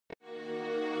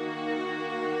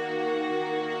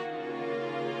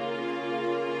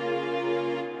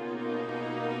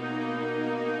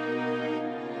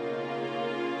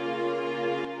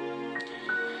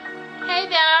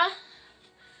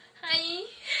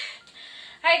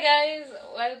Hi guys,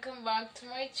 welcome back to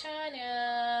my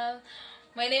channel.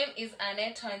 My name is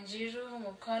Annette Wanjiru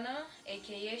Mukono,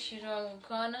 aka Shiro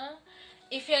Mukono.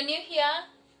 If you're new here,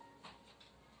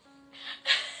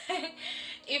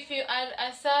 if you are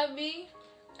a subby,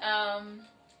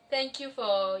 thank you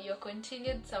for your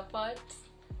continued support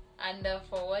and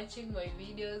for watching my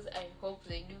videos. I hope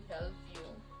they do help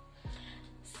you.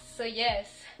 So yes,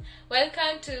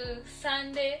 welcome to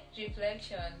Sunday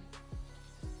reflection.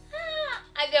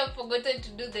 I have forgotten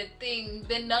to do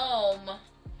the norm.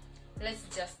 Let's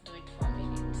just do it for a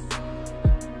minute.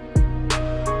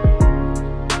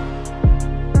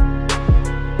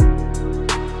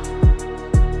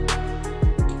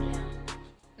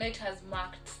 Now it has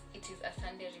marked. It is a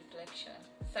Sunday reflection.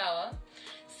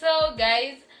 So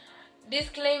guys,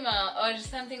 disclaimer or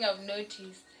something I've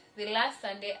noticed. The last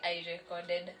Sunday I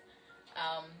recorded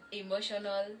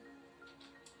emotional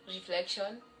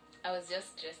reflection. I was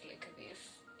just dressed like this.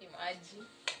 Imagine.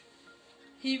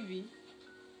 Heavy.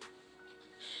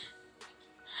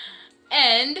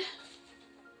 And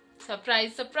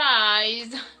surprise,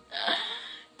 surprise.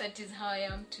 That is how I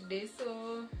am today.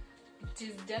 So it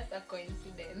is just a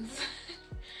coincidence.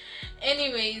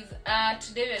 Anyways,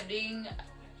 today we're doing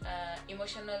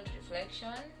emotional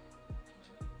reflection.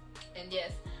 And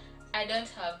yes, I don't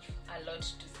have a lot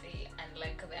to say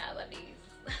unlike the other days.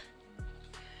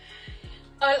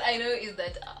 All I know is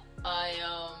that I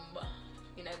am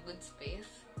in a good space.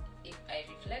 If I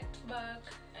reflect back,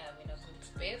 I am in a good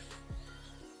space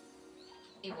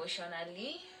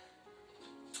emotionally.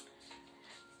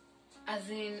 As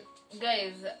in,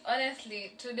 guys,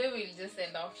 honestly, today we'll just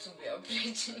end up to be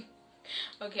preaching.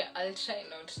 Okay, I'll try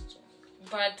not to.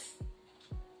 But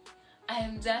I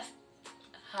am just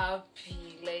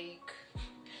happy. Like,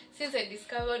 since I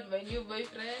discovered my new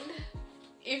boyfriend,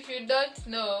 if you don't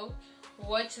know,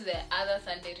 watch the other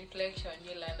Sunday reflection,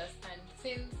 you'll understand.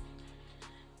 Since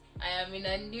I am in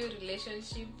a new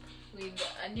relationship with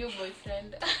a new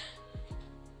boyfriend,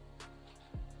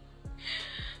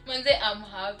 Monday I'm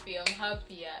happy.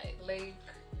 Like,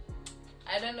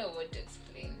 I don't know what to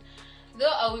explain. Though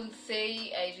I will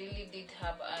say I really did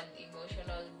have an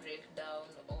emotional breakdown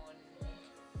on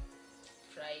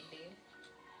Friday.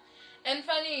 And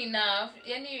funny enough,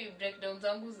 yani breakdowns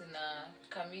zangu zina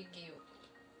kamigi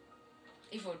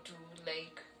Evo too,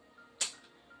 like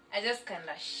I just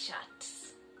kinda shut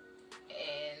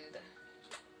and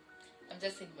I'm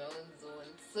just in my own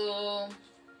zone. So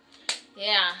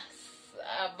yeah,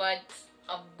 but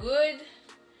I'm good.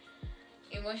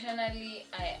 Emotionally,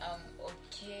 I am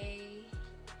okay.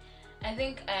 I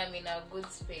think I am in a good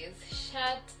space.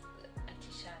 Shout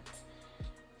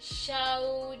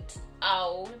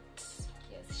out.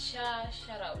 Yes,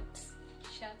 shout out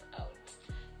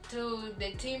to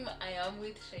the team I am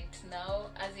with right now.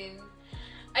 As in,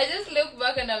 I just look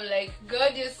back and I'm like,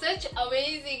 God, you're such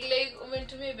amazing. Like,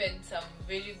 to me, even some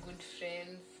very good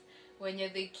friends. When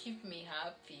they keep me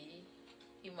happy,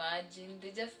 imagine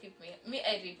they just keep me.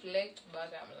 I reflect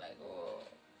back. I'm like, oh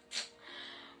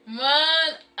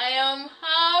man, I am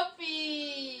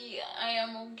happy. I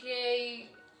am okay.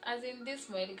 As in, this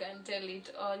smile can tell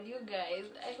it all. You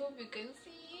guys, I hope you can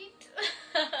see it.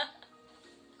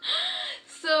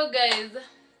 So guys,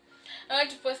 I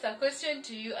want to post a question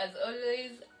to you as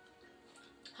always.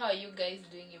 How are you guys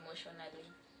doing emotionally?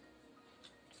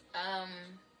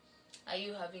 Are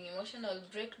you having emotional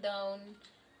breakdown?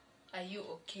 Are you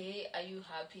okay? Are you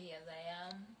happy as I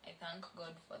am? I thank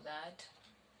God for that.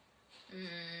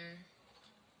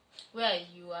 Where are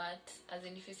you at? As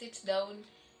in, if you sit down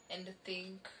and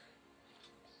think,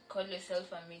 call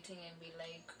yourself a meeting and be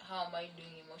like, how am I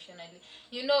doing emotionally?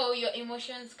 You know, your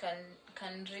emotions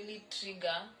can really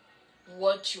trigger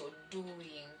what you're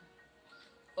doing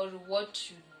or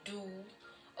what you do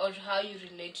or how you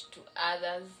relate to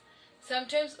others.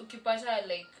 Sometimes ukipata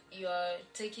like you're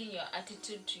taking your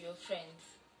attitude to your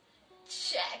friends,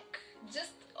 check,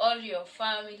 just, or your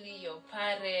family, your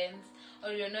parents,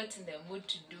 or you're not in the mood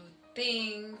to do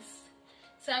things.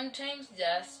 Sometimes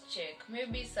just check.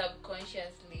 Maybe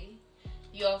subconsciously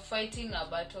you're fighting a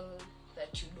battle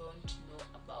that you don't know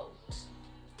about.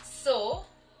 So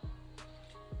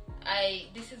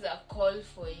this is a call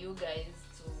for you guys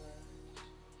to,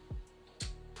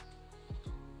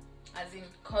 as in,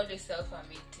 call yourself a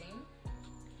meeting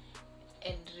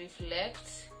and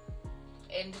reflect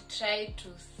and try to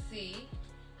see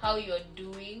how you're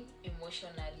doing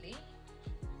emotionally.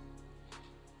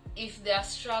 If there are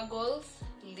struggles,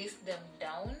 list them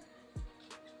down.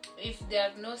 If there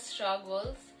are no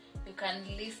struggles, you can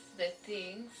list the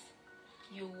things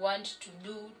you want to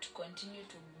do to continue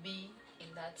to be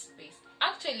in that space.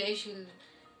 Actually, I should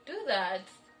do that.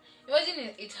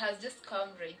 Imagine it has just come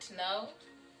right now.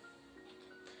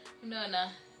 No.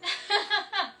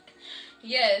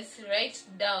 Yes, write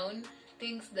down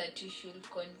things that you should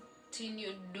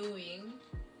continue doing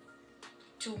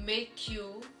to make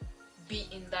you be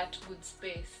in that good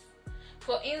space.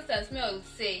 For instance, I would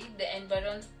say the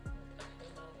environment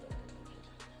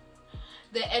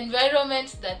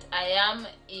that I am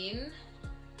in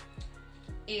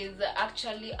is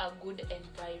actually a good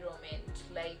environment.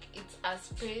 Like, it's a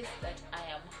space that I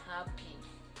am happy.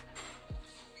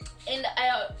 And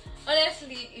I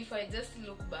honestly, if I just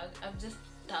look back, I'm just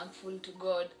thankful to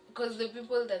God, because the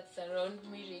people that surround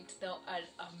me right now are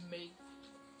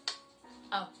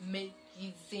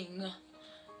amazing.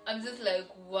 I'm just like,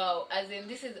 wow, as in,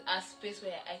 this is a space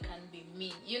where I can be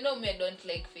me. You know me, I don't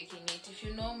like faking it. If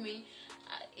you know me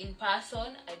in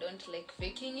person, I don't like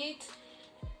faking it.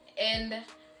 And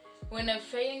when I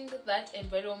find that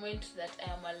environment that I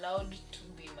am allowed to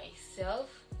be myself,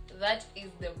 that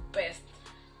is the best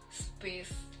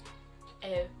space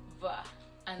ever.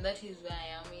 And that is where I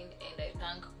am in, and I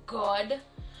thank God.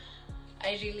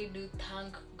 I really do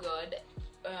thank God.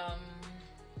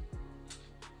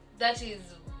 That is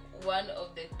one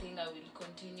of the things I will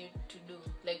continue to do,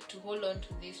 like to hold on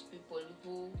to these people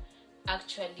who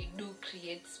actually do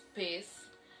create space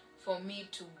for me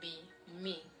to be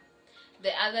me.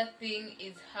 The other thing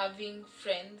is having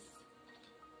friends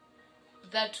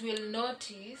that will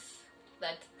notice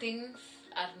that things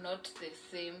are not the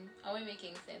same. Am I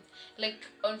making sense? Like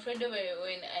on Friday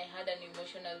when I had an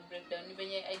emotional breakdown,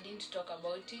 even I didn't talk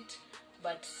about it,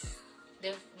 but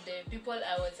the people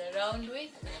I was around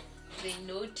with, they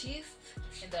noticed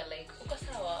and they're like, uko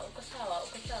sawa.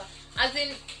 As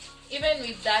in, even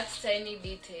with that tiny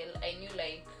detail, I knew,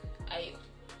 like, it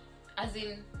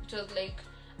was like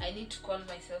I need to call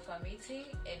myself a meeting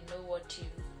and know what is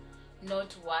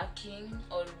not working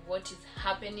or what is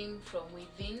happening from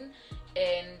within,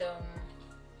 and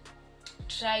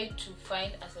try to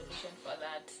find a solution for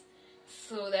that.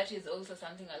 So that is also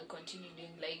something I'll continue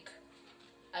doing. Like,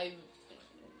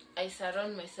 I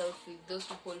surround myself with those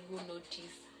people who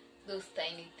notice those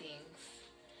tiny things.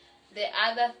 The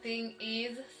other thing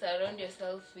is surround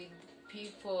yourself with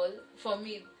people. For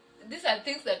me, these are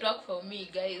things that work for me,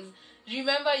 guys.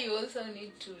 Remember, you also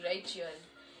need to write yours.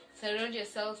 Surround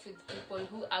yourself with people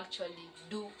who actually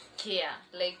do care.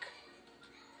 Like,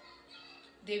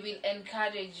 they will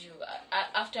encourage you.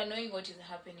 After knowing what is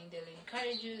happening, they will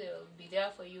encourage you. They will be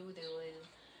there for you. They will,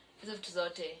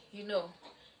 you know.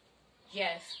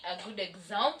 Yes, a good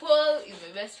example is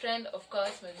my best friend. Of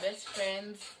course, my best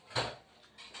friends,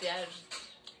 they are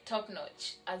top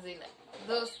notch. As in,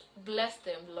 those, bless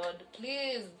them, Lord.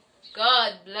 Please,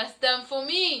 God, bless them for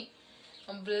me.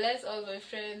 And bless all my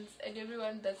friends and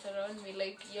everyone that's around me.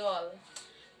 Like, y'all,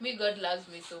 God loves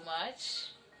me so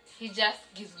much. He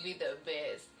just gives me the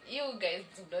best. You guys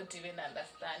do not even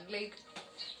understand. Like,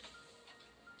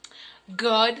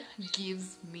 God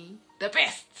gives me the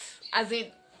best. As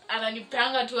in,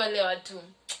 ananipanga tu wale watu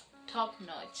top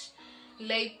notch.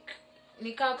 Like,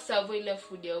 nika kusavu ile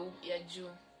food ya juu.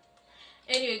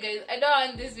 Anyway, guys, I don't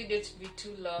want this video to be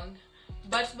too long,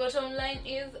 but bottom line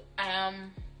is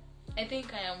I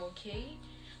think I am okay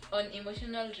on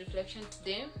emotional reflection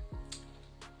today.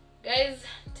 Guys,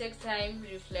 take time,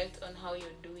 reflect on how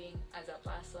you're doing as a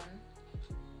person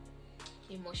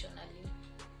emotionally.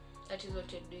 That is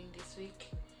what you're doing this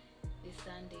week, this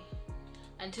Sunday.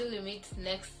 Until we meet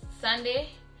next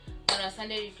Sunday on a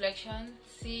Sunday reflection,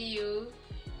 see you.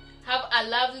 Have a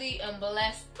lovely and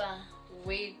blessed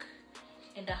week,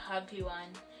 and a happy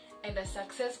one, and a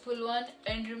successful one.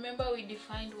 And remember, we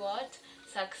defined what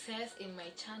success in my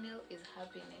channel is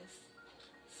happiness.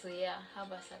 So yeah,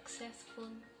 have a successful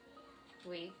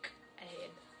week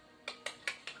ahead.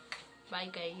 Bye,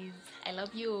 guys. I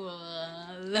love you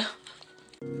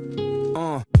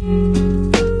all.